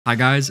Hi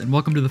guys, and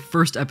welcome to the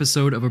first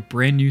episode of a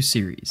brand new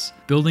series,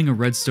 Building a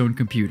Redstone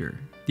Computer.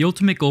 The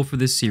ultimate goal for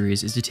this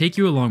series is to take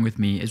you along with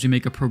me as we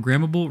make a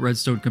programmable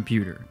Redstone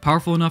computer,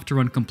 powerful enough to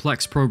run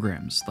complex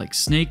programs like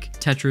Snake,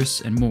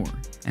 Tetris, and more.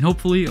 And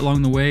hopefully,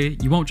 along the way,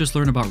 you won't just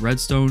learn about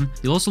Redstone,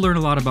 you'll also learn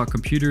a lot about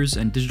computers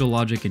and digital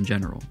logic in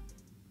general.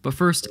 But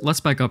first,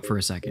 let's back up for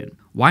a second.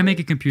 Why make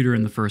a computer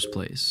in the first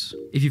place?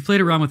 If you've played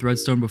around with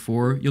Redstone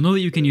before, you'll know that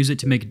you can use it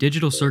to make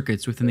digital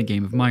circuits within the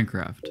game of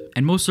Minecraft.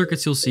 And most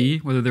circuits you'll see,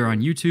 whether they're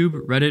on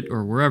YouTube, Reddit,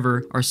 or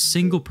wherever, are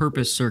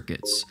single-purpose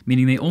circuits,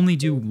 meaning they only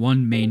do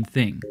one main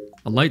thing.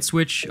 A light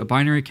switch, a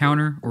binary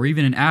counter, or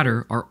even an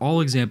adder are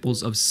all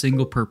examples of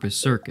single-purpose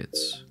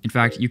circuits. In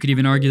fact, you could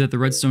even argue that the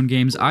Redstone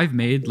games I've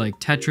made, like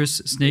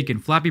Tetris, Snake,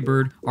 and Flappy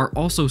Bird, are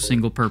also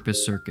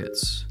single-purpose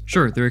circuits.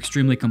 Sure, they're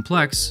extremely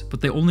complex,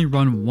 but they only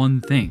run one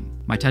thing.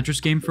 My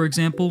Tetris game, for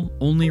example,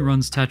 only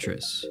runs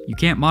Tetris. You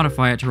can't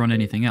modify it to run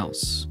anything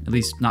else, at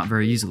least not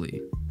very easily.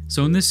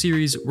 So in this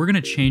series, we're going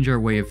to change our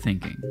way of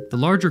thinking. The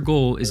larger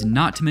goal is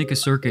not to make a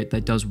circuit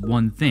that does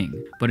one thing,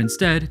 but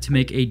instead to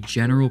make a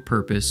general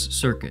purpose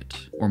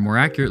circuit, or more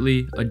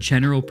accurately, a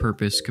general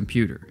purpose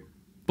computer.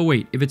 But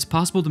wait, if it's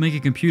possible to make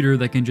a computer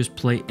that can just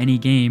play any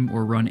game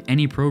or run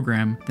any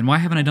program, then why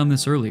haven't I done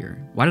this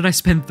earlier? Why did I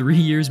spend 3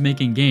 years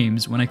making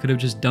games when I could have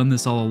just done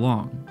this all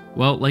along?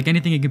 Well, like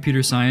anything in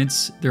computer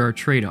science, there are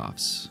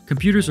trade-offs.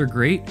 Computers are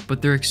great,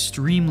 but they're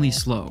extremely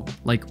slow,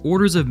 like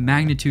orders of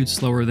magnitude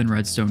slower than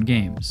Redstone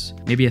games.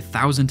 Maybe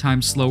 1,000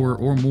 times slower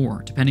or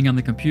more, depending on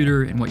the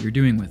computer and what you're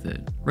doing with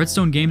it.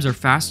 Redstone games are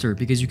faster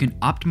because you can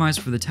optimize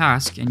for the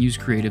task and use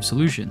creative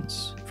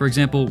solutions. For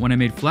example, when I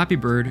made Flappy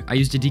Bird, I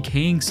used a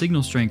decaying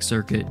signal strength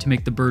circuit to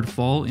make the bird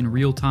fall in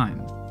real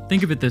time.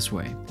 Think of it this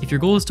way. If your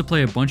goal is to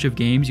play a bunch of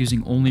games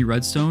using only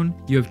Redstone,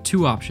 you have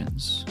two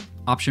options.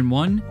 Option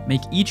 1,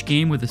 make each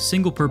game with a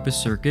single-purpose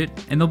circuit,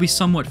 and they'll be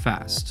somewhat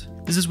fast.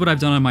 This is what I've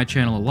done on my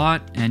channel a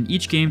lot, and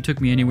each game took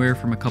me anywhere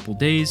from a couple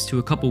days to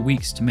a couple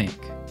weeks to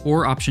make.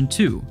 Or option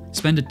 2,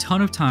 spend a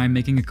ton of time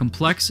making a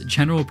complex,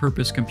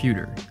 general-purpose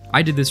computer.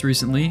 I did this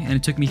recently, and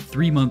it took me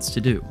 3 months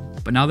to do.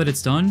 But now that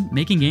it's done,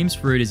 making games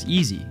for it is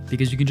easy,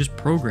 because you can just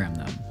program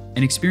them.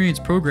 An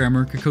experienced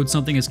programmer could code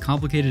something as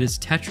complicated as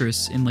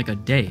Tetris in like a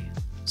day.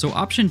 So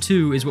option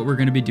 2 is what we're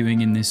going to be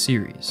doing in this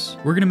series.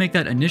 We're going to make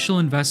that initial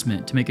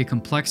investment to make a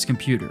complex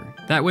computer.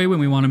 That way when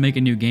we want to make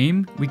a new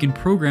game, we can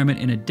program it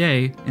in a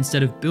day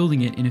instead of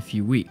building it in a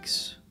few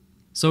weeks.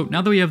 So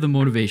now that we have the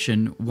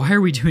motivation, why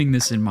are we doing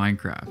this in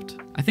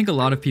Minecraft? I think a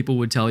lot of people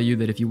would tell you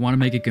that if you want to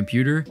make a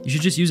computer, you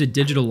should just use a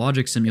digital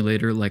logic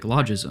simulator like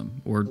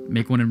Logism, or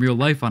make one in real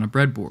life on a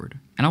breadboard.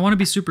 And I want to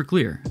be super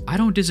clear, I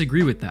don't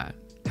disagree with that.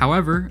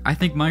 However, I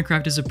think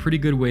Minecraft is a pretty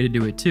good way to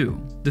do it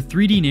too. The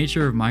 3D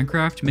nature of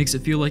Minecraft makes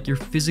it feel like you're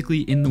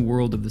physically in the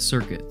world of the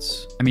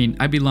circuits. I mean,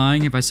 I'd be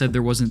lying if I said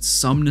there wasn't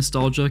some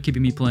nostalgia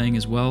keeping me playing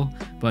as well,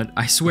 but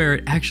I swear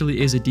it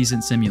actually is a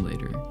decent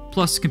simulator.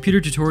 Plus,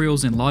 computer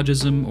tutorials in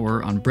Logism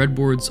or on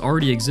breadboards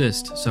already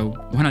exist, so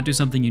why not do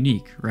something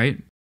unique,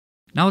 right?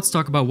 Now let's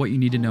talk about what you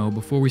need to know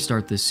before we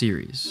start this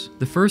series.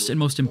 The first and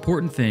most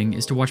important thing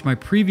is to watch my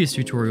previous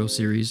tutorial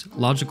series,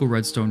 Logical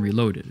Redstone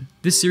Reloaded.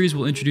 This series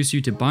will introduce you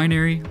to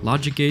binary,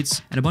 logic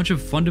gates, and a bunch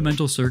of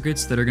fundamental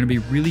circuits that are going to be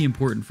really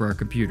important for our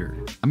computer.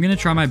 I'm going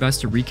to try my best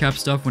to recap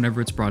stuff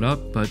whenever it's brought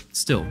up, but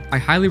still, I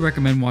highly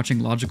recommend watching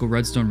Logical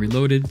Redstone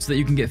Reloaded so that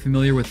you can get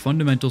familiar with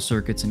fundamental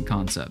circuits and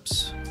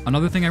concepts.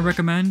 Another thing I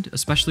recommend,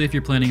 especially if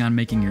you're planning on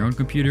making your own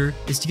computer,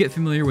 is to get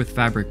familiar with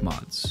fabric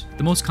mods.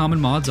 The most common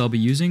mods I'll be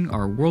using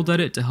are World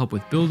Edit to help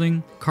with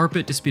building,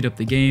 Carpet to speed up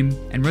the game,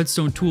 and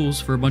Redstone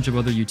Tools for a bunch of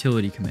other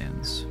utility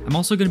commands. I'm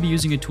also going to be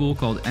using a tool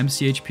called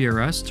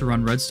MCHPRS to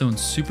run Redstone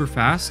super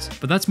fast,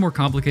 but that's more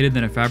complicated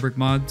than a fabric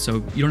mod,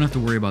 so you don't have to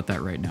worry about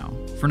that right now.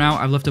 For now,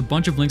 I've left a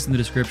bunch of links in the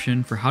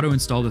description for how to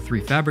install the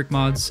 3 fabric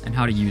mods and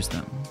how to use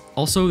them.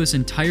 Also, this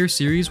entire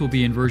series will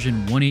be in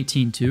version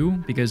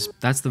 1.18.2 because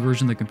that's the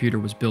version the computer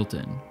was built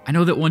in. I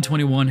know that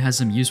 1.21 has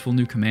some useful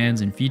new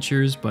commands and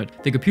features,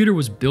 but the computer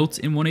was built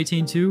in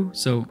 1.18.2,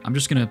 so I'm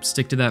just gonna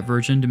stick to that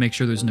version to make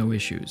sure there's no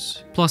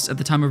issues. Plus, at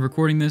the time of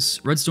recording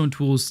this, Redstone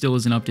Tools still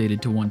isn't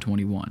updated to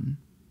 1.21.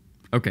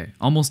 Okay,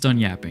 almost done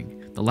yapping.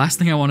 The last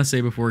thing I want to say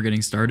before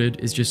getting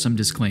started is just some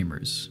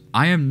disclaimers.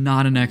 I am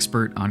not an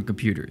expert on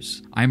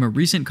computers. I am a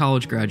recent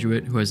college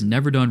graduate who has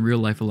never done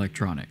real-life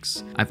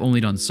electronics. I've only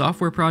done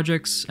software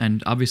projects,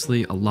 and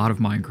obviously a lot of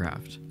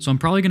Minecraft. So I'm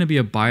probably going to be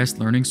a biased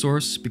learning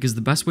source, because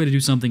the best way to do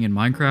something in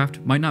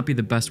Minecraft might not be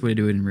the best way to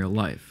do it in real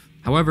life.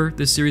 However,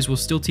 this series will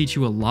still teach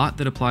you a lot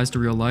that applies to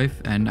real life,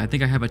 and I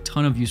think I have a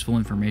ton of useful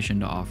information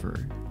to offer.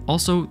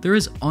 Also, there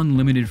is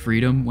unlimited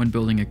freedom when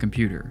building a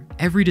computer.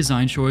 Every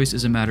design choice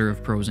is a matter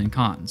of pros and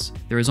cons.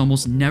 There is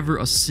almost never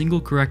a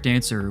single correct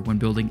answer when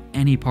building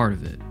any part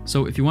of it.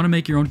 So if you want to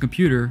make your own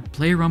computer,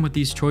 play around with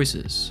these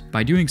choices.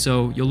 By doing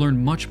so, you'll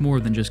learn much more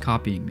than just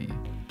copying me.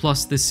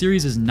 Plus, this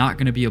series is not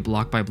going to be a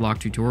block-by-block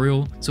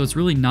tutorial, so it's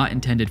really not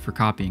intended for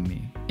copying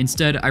me.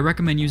 Instead, I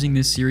recommend using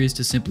this series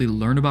to simply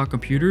learn about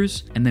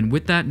computers, and then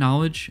with that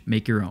knowledge,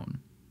 make your own.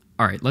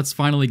 Alright, let's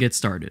finally get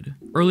started.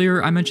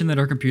 Earlier, I mentioned that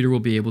our computer will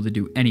be able to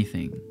do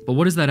anything, but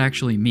what does that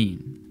actually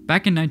mean?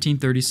 Back in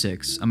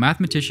 1936, a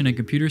mathematician and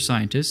computer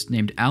scientist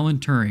named Alan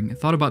Turing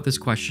thought about this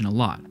question a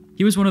lot.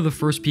 He was one of the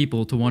first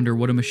people to wonder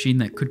what a machine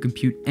that could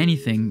compute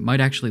anything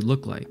might actually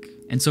look like,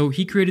 and so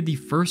he created the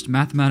first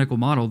mathematical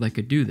model that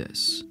could do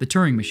this, the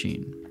Turing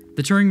machine.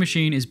 The Turing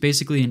machine is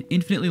basically an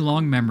infinitely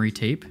long memory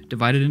tape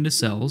divided into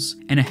cells,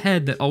 and a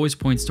head that always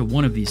points to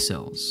one of these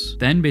cells.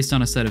 Then, based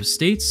on a set of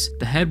states,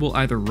 the head will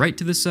either write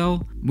to the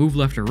cell, move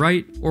left or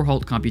right, or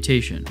halt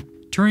computation.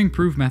 Turing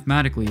proved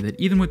mathematically that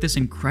even with this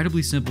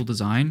incredibly simple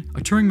design, a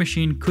Turing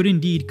machine could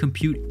indeed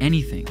compute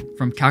anything,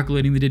 from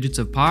calculating the digits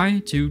of pi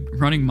to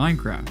running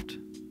Minecraft.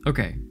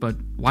 Okay, but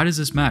why does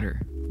this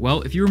matter?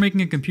 Well, if you were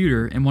making a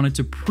computer and wanted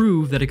to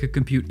prove that it could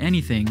compute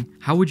anything,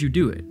 how would you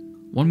do it?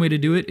 One way to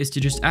do it is to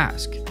just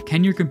ask,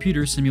 can your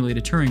computer simulate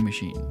a Turing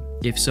machine?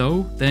 If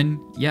so, then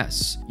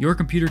yes, your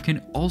computer can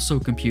also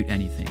compute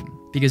anything,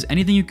 because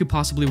anything you could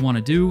possibly want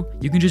to do,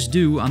 you can just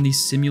do on the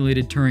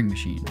simulated Turing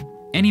machine.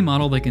 Any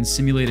model that can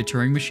simulate a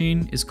Turing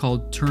machine is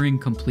called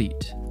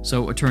Turing-Complete.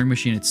 So a Turing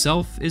machine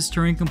itself is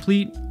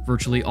Turing-Complete,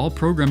 virtually all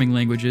programming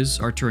languages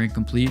are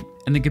Turing-Complete,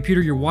 and the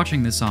computer you're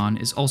watching this on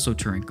is also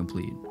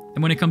Turing-Complete.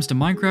 And when it comes to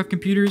Minecraft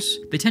computers,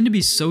 they tend to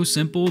be so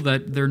simple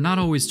that they're not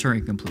always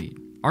Turing-Complete.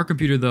 Our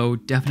computer, though,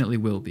 definitely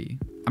will be.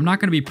 I'm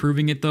not going to be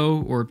proving it,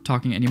 though, or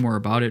talking any more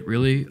about it,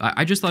 really.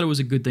 I just thought it was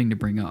a good thing to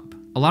bring up.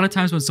 A lot of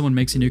times when someone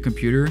makes a new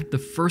computer, the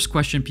first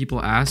question people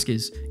ask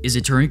is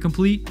it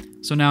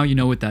Turing-Complete? So now you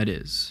know what that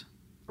is.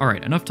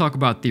 Alright, enough talk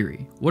about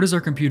theory. What is our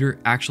computer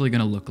actually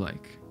going to look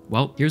like?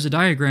 Well, here's a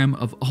diagram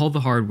of all the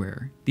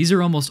hardware. These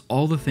are almost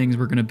all the things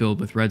we're going to build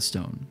with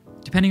Redstone.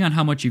 Depending on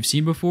how much you've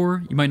seen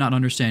before, you might not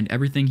understand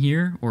everything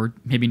here, or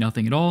maybe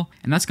nothing at all,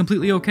 and that's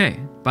completely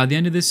okay. By the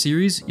end of this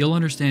series, you'll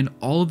understand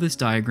all of this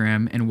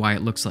diagram and why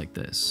it looks like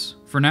this.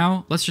 For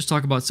now, let's just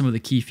talk about some of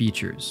the key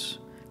features.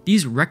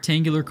 These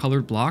rectangular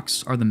colored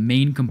blocks are the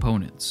main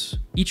components.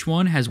 Each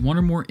one has one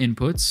or more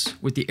inputs,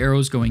 with the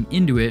arrows going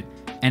into it,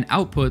 and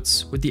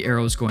outputs with the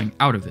arrows going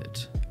out of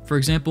it. For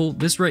example,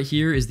 this right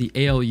here is the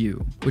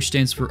ALU, which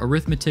stands for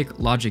Arithmetic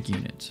Logic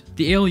Unit.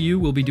 The ALU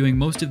will be doing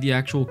most of the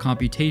actual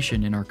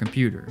computation in our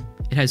computer.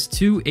 It has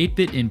two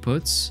 8-bit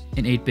inputs,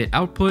 an 8-bit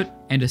output,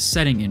 and a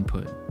setting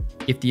input.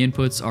 If the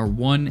inputs are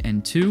 1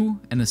 and 2,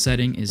 and the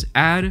setting is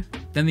add,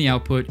 then the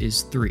output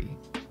is 3.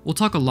 We'll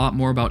talk a lot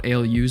more about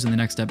ALUs in the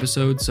next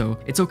episode, so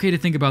it's okay to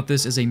think about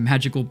this as a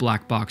magical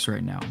black box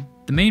right now.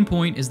 The main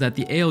point is that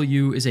the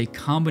ALU is a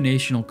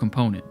combinational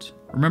component.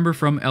 Remember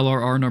from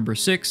LRR number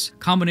 6,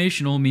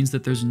 combinational means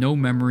that there's no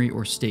memory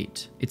or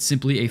state. It's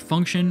simply a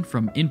function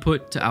from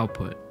input to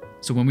output.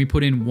 So when we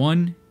put in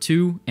 1,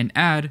 2, and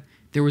add,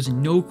 there was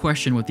no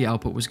question what the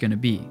output was going to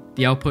be.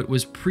 The output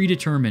was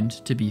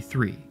predetermined to be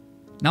 3.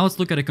 Now let's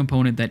look at a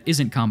component that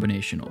isn't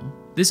combinational.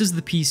 This is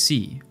the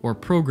PC, or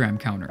program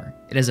counter.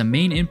 It has a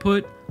main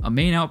input, a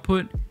main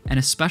output, and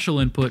a special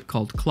input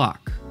called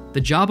clock. The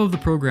job of the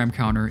program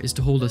counter is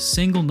to hold a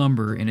single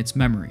number in its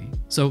memory.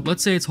 So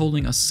let's say it's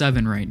holding a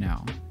 7 right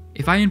now.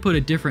 If I input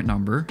a different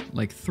number,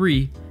 like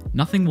 3,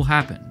 nothing will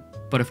happen.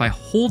 But if I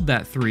hold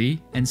that 3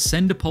 and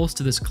send a pulse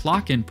to this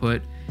clock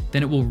input,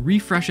 then it will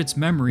refresh its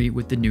memory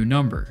with the new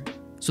number.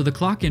 So the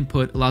clock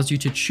input allows you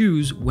to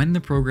choose when the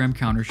program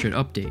counter should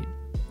update.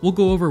 We'll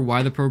go over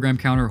why the program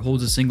counter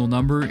holds a single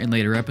number in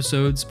later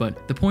episodes,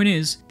 but the point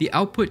is, the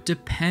output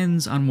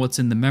depends on what's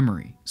in the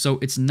memory, so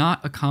it's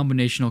not a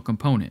combinational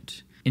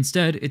component.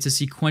 Instead, it's a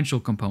sequential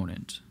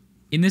component.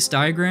 In this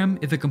diagram,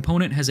 if a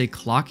component has a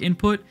clock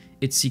input,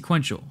 it's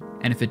sequential,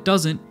 and if it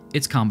doesn't,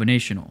 it's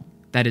combinational.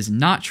 That is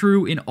not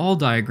true in all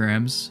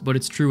diagrams, but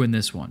it's true in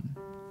this one.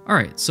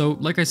 Alright, so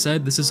like I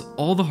said, this is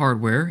all the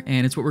hardware,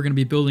 and it's what we're going to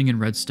be building in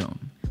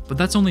Redstone. But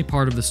that's only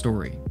part of the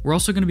story. We're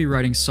also going to be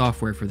writing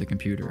software for the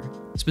computer.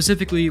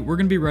 Specifically, we're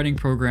going to be writing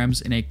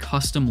programs in a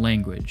custom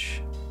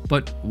language.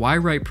 But why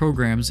write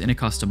programs in a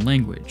custom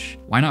language?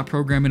 Why not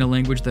program in a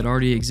language that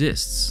already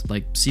exists,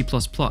 like C++?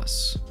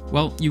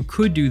 Well, you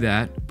could do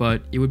that,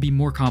 but it would be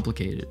more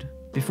complicated.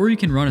 Before you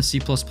can run a C++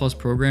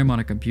 program on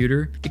a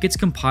computer, it gets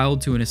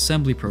compiled to an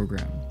assembly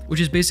program, which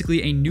is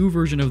basically a new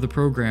version of the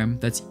program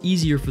that's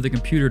easier for the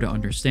computer to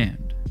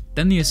understand.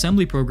 Then the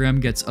assembly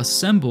program gets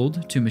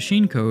assembled to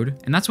machine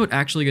code, and that's what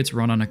actually gets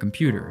run on a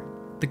computer.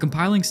 The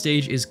compiling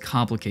stage is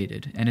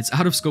complicated, and it's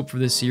out of scope for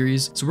this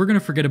series, so we're going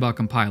to forget about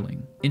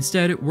compiling.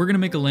 Instead, we're going to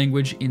make a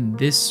language in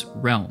this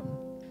realm.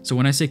 So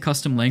when I say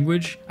custom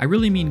language, I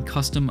really mean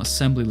custom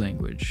assembly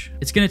language.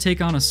 It's going to take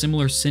on a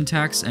similar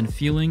syntax and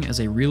feeling as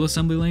a real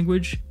assembly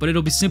language, but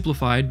it'll be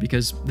simplified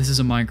because this is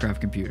a Minecraft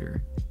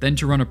computer. Then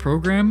to run a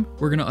program,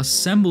 we're going to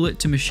assemble it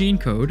to machine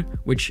code,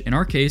 which in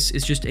our case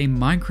is just a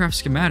Minecraft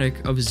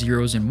schematic of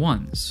zeros and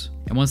ones.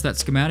 And once that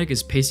schematic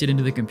is pasted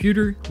into the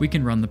computer, we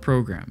can run the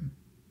program.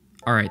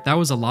 Alright, that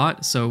was a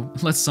lot, so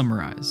let's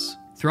summarize.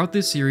 Throughout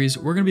this series,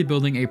 we're going to be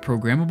building a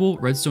programmable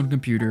Redstone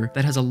computer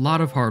that has a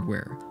lot of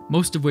hardware,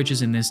 most of which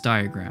is in this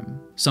diagram.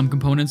 Some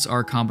components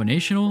are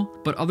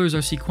combinational, but others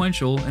are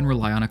sequential and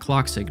rely on a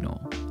clock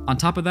signal. On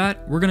top of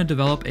that, we're going to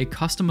develop a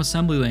custom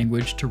assembly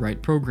language to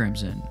write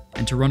programs in.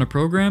 And to run a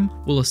program,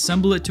 we'll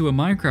assemble it to a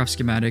Minecraft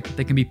schematic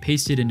that can be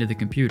pasted into the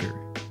computer.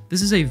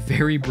 This is a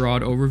very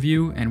broad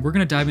overview, and we're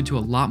going to dive into a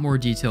lot more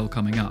detail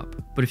coming up.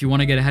 But if you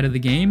want to get ahead of the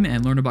game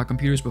and learn about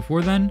computers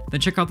before then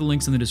check out the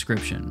links in the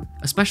description,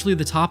 especially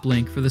the top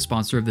link for the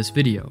sponsor of this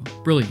video,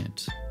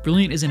 Brilliant.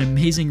 Brilliant is an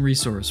amazing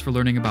resource for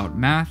learning about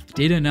math,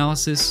 data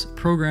analysis,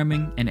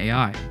 programming, and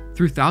AI.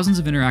 Through thousands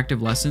of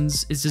interactive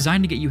lessons, it's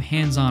designed to get you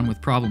hands-on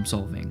with problem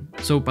solving.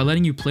 So by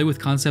letting you play with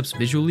concepts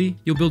visually,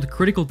 you'll build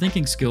critical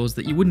thinking skills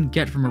that you wouldn't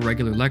get from a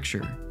regular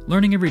lecture.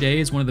 Learning every day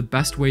is one of the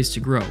best ways to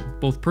grow,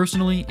 both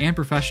personally and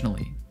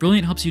professionally.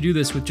 Brilliant helps you do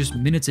this with just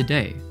minutes a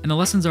day, and the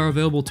lessons are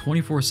available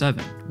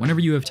 24/7, whenever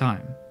you have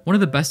time. One of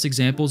the best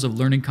examples of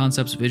learning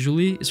concepts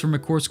visually is from a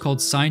course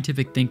called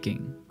Scientific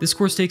Thinking. This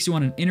course takes you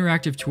on an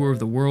interactive tour of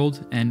the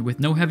world, and with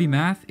no heavy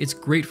math, it's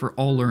great for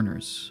all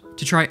learners.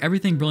 To try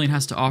everything Brilliant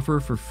has to offer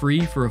for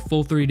free for a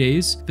full 30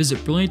 days,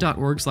 visit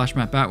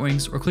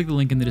brilliant.org/mattbatwings or click the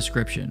link in the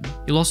description.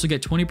 You'll also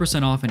get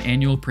 20% off an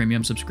annual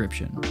premium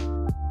subscription.